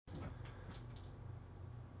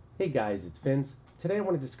Hey guys, it's Vince. Today I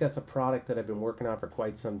want to discuss a product that I've been working on for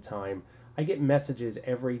quite some time. I get messages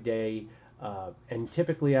every day, and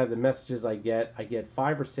typically out of the messages I get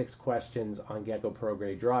 5 or 6 questions on Gecko Pro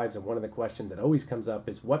Grade drives, and one of the questions that always comes up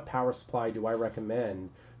is what power supply do I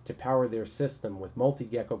recommend to power their system with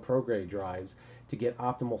multi-Gecko Pro Grade drives to get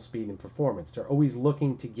optimal speed and performance. They're always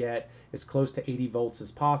looking to get as close to 80 volts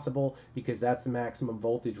as possible because that's the maximum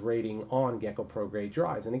voltage rating on Gecko Pro Grade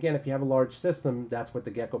drives. And again, if you have a large system, that's what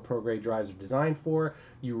the Gecko Pro Grade drives are designed for.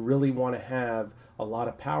 You really want to have a lot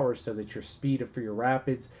of power so that your speed for your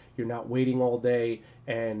rapids, you're not waiting all day.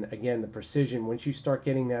 And again, the precision, once you start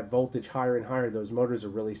getting that voltage higher and higher, those motors are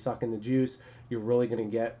really sucking the juice. You're really going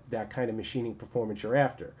to get that kind of machining performance you're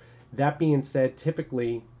after. That being said,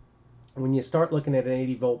 typically when you start looking at an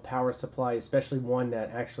 80 volt power supply, especially one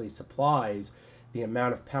that actually supplies the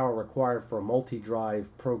amount of power required for a multi-drive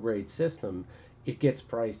pro-grade system, it gets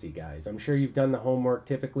pricey, guys. I'm sure you've done the homework.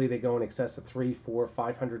 Typically they go in excess of $300, $400,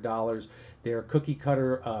 $500. They're cookie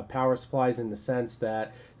cutter power supplies in the sense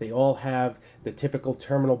that they all have the typical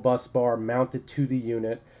terminal bus bar mounted to the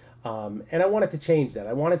unit. And I wanted to change that.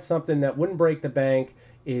 I wanted something that wouldn't break the bank,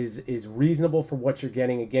 is reasonable for what you're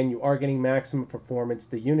getting. Again, you are getting maximum performance.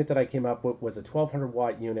 The unit that I came up with was a 1200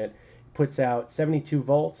 watt unit, puts out 72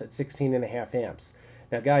 volts at 16.5 amps.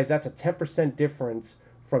 Now guys, that's a 10% difference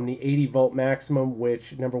from the 80 volt maximum,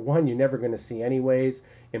 which number one, you're never going to see anyways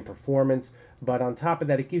in performance. But on top of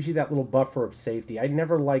that, it gives you that little buffer of safety. I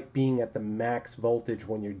never like being at the max voltage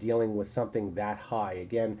when you're dealing with something that high.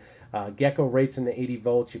 Again, Gecko rates in the 80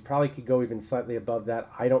 volts. You probably could go even slightly above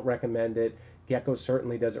that. I don't recommend it. Gecko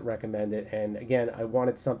certainly doesn't recommend it. And again, I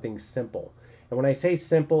wanted something simple. And when I say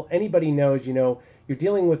simple, anybody knows, you're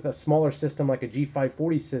dealing with a smaller system like a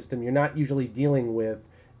G540 system. You're not usually dealing with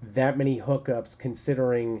that many hookups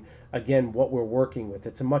considering, again, what we're working with.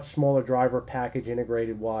 It's a much smaller driver package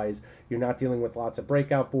integrated wise. You're not dealing with lots of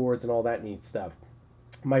breakout boards and all that neat stuff.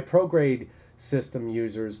 My pro-grade system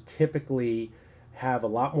users typically have a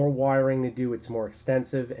lot more wiring to do. It's more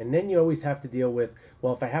extensive, and then you always have to deal with,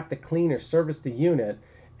 well, if I have to clean or service the unit,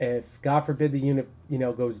 if God forbid the unit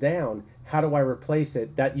goes down, how do I replace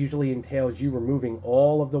it? That usually entails you removing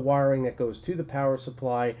all of the wiring that goes to the power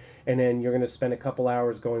supply, and then you're going to spend a couple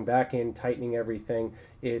hours going back in, tightening everything.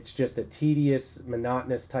 It's just a tedious,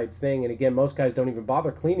 monotonous type thing. And again, most guys don't even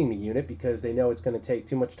bother cleaning the unit because they know it's going to take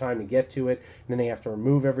too much time to get to it, and then they have to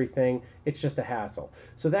remove everything. It's just a hassle.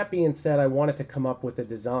 So that being said, I wanted to come up with a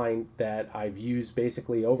design that I've used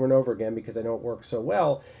basically over and over again because I know it works so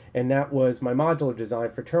well, and that was my modular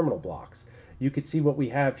design for terminal blocks. You can see what we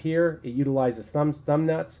have here. It utilizes thumb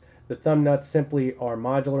nuts. The thumb nuts simply are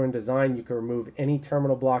modular in design. You can remove any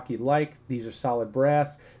terminal block you'd like. These are solid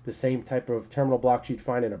brass, the same type of terminal blocks you'd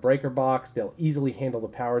find in a breaker box. They'll easily handle the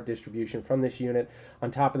power distribution from this unit.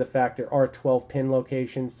 On top of the fact, there are 12 pin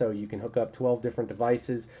locations, so you can hook up 12 different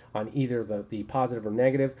devices on either the positive or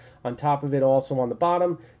negative. On top of it, also on the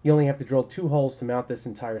bottom, you only have to drill 2 holes to mount this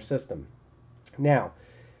entire system. Now,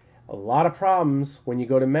 a lot of problems when you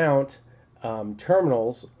go to mount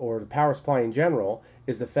terminals or the power supply in general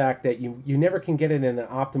is the fact that you never can get it in an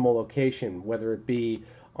optimal location, whether it be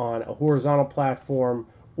on a horizontal platform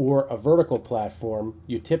or a vertical platform.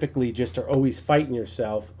 You typically just are always fighting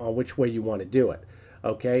yourself on which way you want to do it.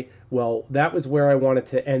 Okay, well, that was where I wanted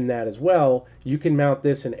to end that as well. You can mount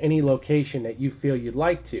this in any location that you feel you'd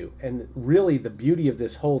like to. And really the beauty of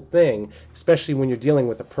this whole thing, especially when you're dealing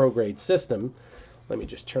with a pro-grade system, let me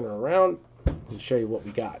just turn it around and show you what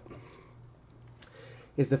we got,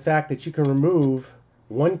 is the fact that you can remove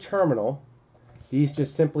one terminal. These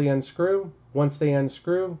just simply unscrew. Once they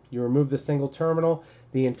unscrew, you remove the single terminal.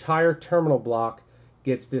 The entire terminal block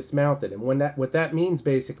gets dismounted. And what that means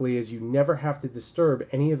basically is you never have to disturb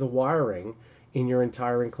any of the wiring in your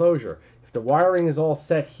entire enclosure. If the wiring is all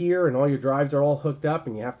set here and all your drives are all hooked up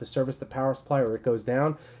and you have to service the power supply or it goes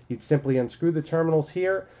down, you'd simply unscrew the terminals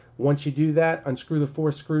here. Once you do that, unscrew the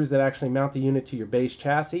 4 screws that actually mount the unit to your base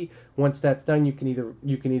chassis. Once that's done, you can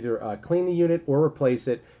either clean the unit or replace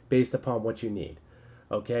it based upon what you need.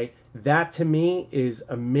 Okay, that to me is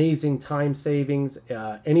amazing time savings.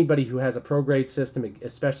 Anybody who has a pro-grade system,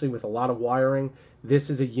 especially with a lot of wiring,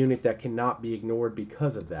 this is a unit that cannot be ignored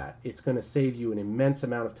because of that. It's going to save you an immense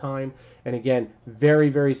amount of time. And again, very,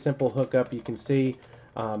 very simple hookup. You can see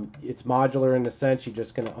it's modular in the sense you're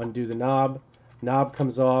just going to undo the knob. Knob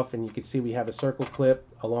comes off, and you can see we have a circle clip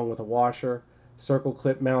along with a washer. Circle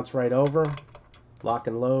clip mounts right over. Lock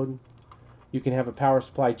and load. You can have a power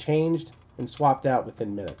supply changed and swapped out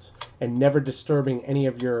within minutes, and never disturbing any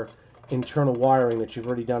of your internal wiring that you've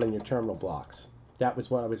already done in your terminal blocks. That was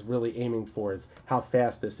what I was really aiming for, is how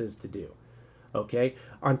fast this is to do. Okay,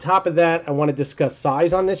 on top of that, I want to discuss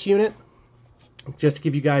size on this unit. Just to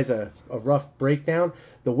give you guys a rough breakdown,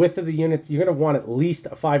 the width of the unit, you're going to want at least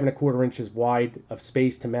a 5¼ inches wide of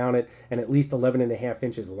space to mount it, and at least 11½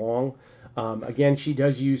 inches long. Again, she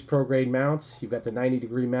does use pro-grade mounts. You've got the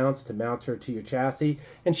 90-degree mounts to mount her to your chassis,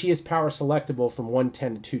 and she is power selectable from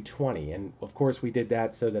 110 to 220. And of course, we did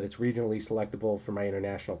that so that it's regionally selectable for my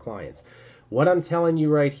international clients. What I'm telling you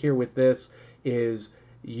right here with this is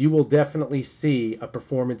you will definitely see a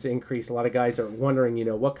performance increase. A lot of guys are wondering,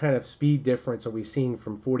 what kind of speed difference are we seeing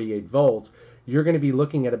from 48 volts? You're going to be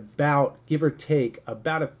looking at about, give or take,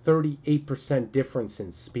 about a 38% difference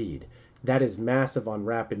in speed. That is massive on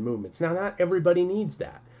rapid movements. Now, not everybody needs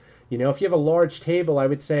that. If you have a large table, I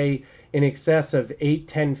would say in excess of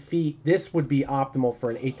 8-10 feet, this would be optimal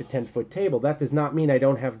for an 8 to 10 foot table. That does not mean I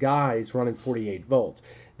don't have guys running 48 volts.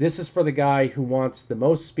 This is for the guy who wants the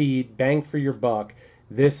most speed, bang for your buck.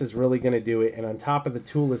 This is really going to do it. And on top of the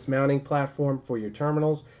toolless mounting platform for your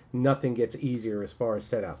terminals, nothing gets easier as far as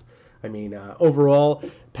setup. I mean, overall,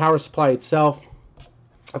 power supply itself,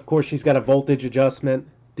 of course, she's got a voltage adjustment.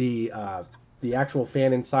 The actual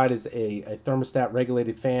fan inside is a thermostat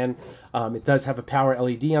regulated fan. It does have a power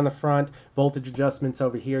LED on the front. Voltage adjustments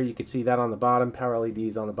over here. You can see that on the bottom. Power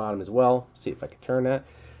LEDs on the bottom as well. See if I can turn that.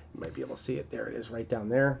 You might be able to see it. There it is right down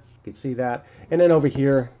there. You can see that. And then over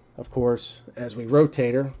here, of course, as we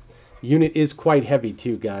rotate her, the unit is quite heavy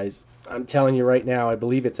too, guys. I'm telling you right now, I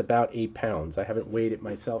believe it's about 8 pounds. I haven't weighed it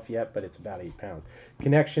myself yet, but it's about 8 pounds.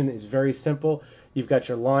 Connection is very simple. You've got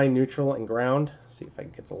your line, neutral, and ground. See if I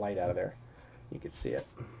can get the light out of there. You can see it.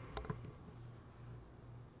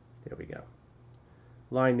 There we go.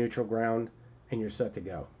 Line, neutral, ground, and you're set to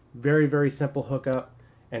go. Very, very simple hookup.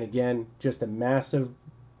 And again, just a massive,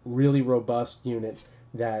 really robust unit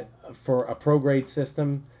that for a pro-grade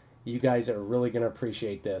system, you guys are really going to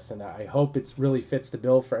appreciate this, and I hope it really fits the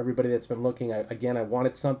bill for everybody that's been looking. Again, I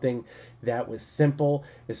wanted something that was simple,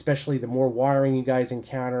 especially the more wiring you guys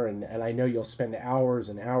encounter, and I know you'll spend hours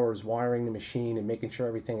and hours wiring the machine and making sure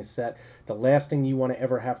everything is set. The last thing you want to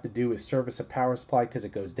ever have to do is service a power supply because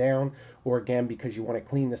it goes down, or again because you want to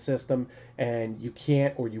clean the system and you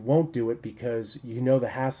can't or you won't do it because you know the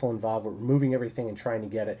hassle involved with removing everything and trying to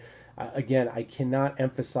get it. Again, I cannot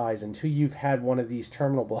emphasize until you've had one of these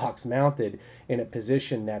terminal blocks mounted in a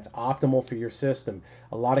position that's optimal for your system.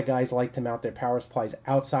 A lot of guys like to mount their power supplies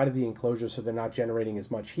outside of the enclosure so they're not generating as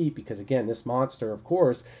much heat because, again, this monster, of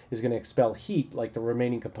course, is going to expel heat like the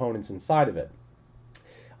remaining components inside of it.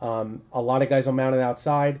 A lot of guys will mount it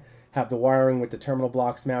outside, have the wiring with the terminal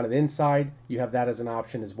blocks mounted inside. You have that as an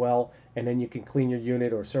option as well. And then you can clean your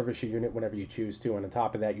unit or service your unit whenever you choose to. And on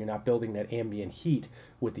top of that, you're not building that ambient heat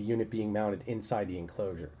with the unit being mounted inside the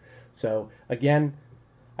enclosure. So again,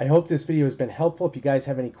 I hope this video has been helpful. If you guys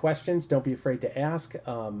have any questions, don't be afraid to ask.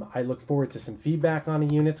 I look forward to some feedback on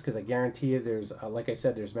the units because I guarantee you there's, like I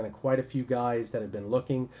said, there's been quite a few guys that have been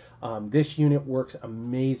looking. This unit works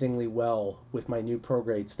amazingly well with my new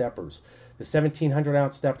pro-grade steppers. The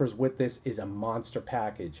 1700-ounce steppers with this is a monster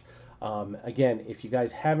package. Again, if you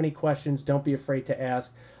guys have any questions, don't be afraid to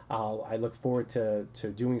ask. I look forward to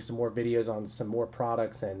doing some more videos on some more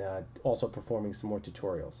products and also performing some more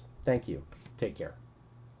tutorials. Thank you. Take care.